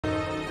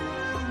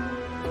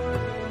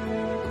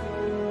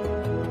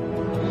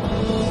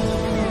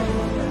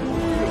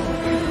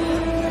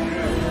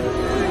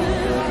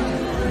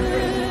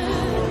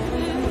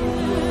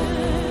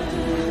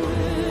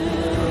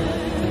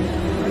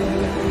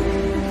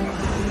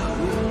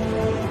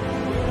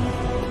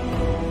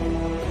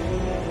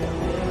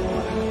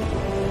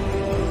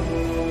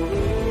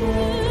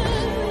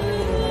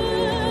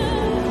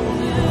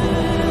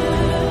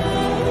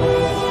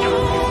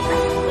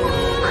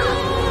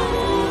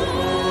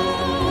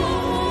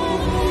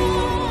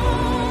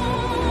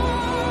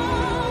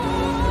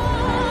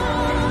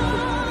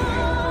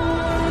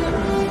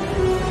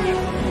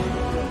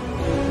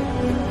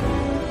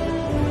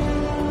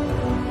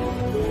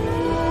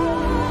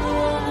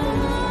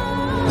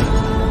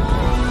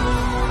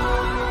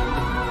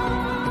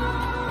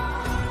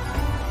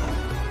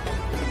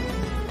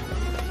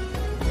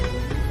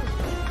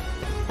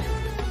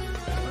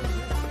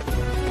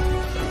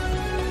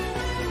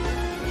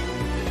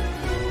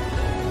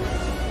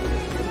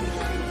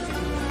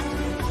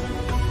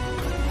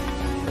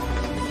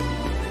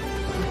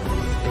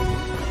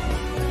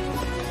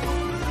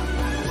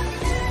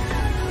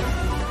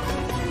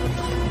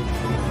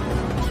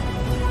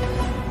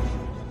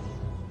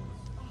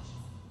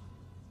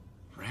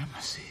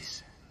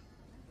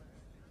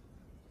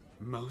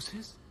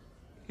Moses?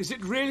 Is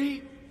it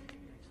really?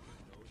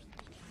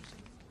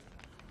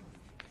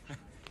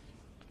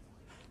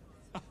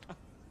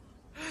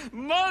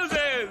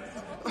 Moses!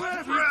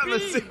 Where have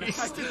you been?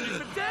 I took you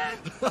for dead.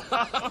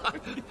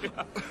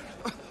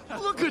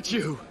 Look at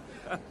you!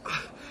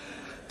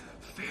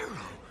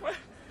 Pharaoh.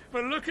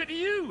 Well, look at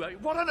you.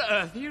 What on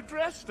earth are you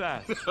dressed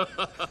as?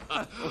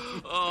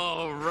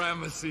 Oh,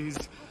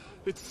 Ramesses.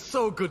 It's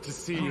so good to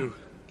see you.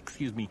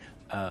 Excuse me,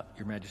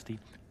 Your Majesty.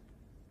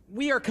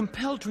 We are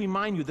compelled to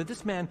remind you that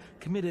this man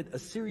committed a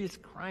serious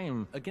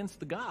crime against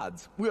the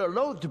gods. We are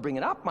loath to bring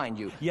it up, mind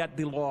you. Yet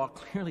the law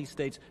clearly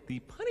states the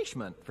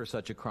punishment for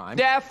such a crime.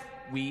 Death!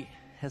 We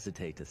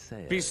hesitate to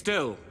say it. Be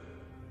still.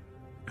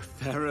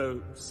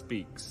 Pharaoh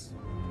speaks.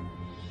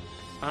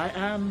 I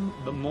am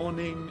the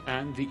morning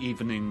and the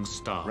evening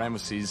star.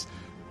 Ramesses.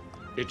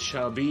 It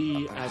shall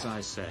be as I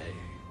say.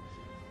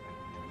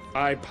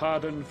 I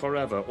pardon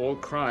forever all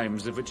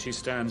crimes of which he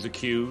stands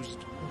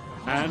accused,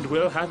 and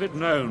will have it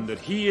known that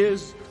he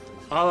is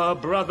our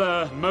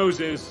brother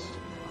Moses,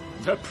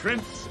 the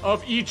Prince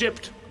of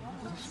Egypt.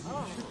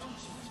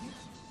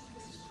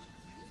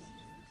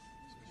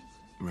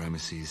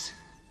 Ramesses,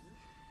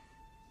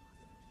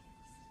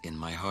 in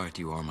my heart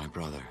you are my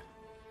brother.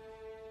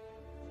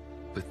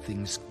 But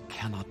things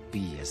cannot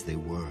be as they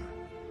were.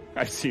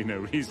 I see no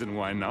reason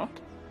why not.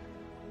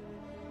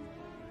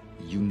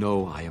 You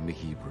know I am a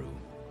Hebrew,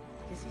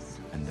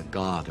 and the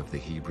God of the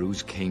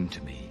Hebrews came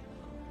to me.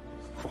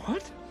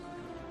 What?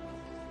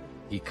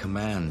 He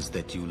commands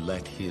that you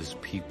let his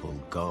people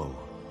go.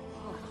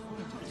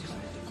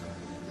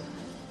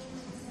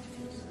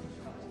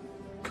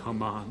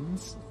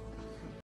 Commands?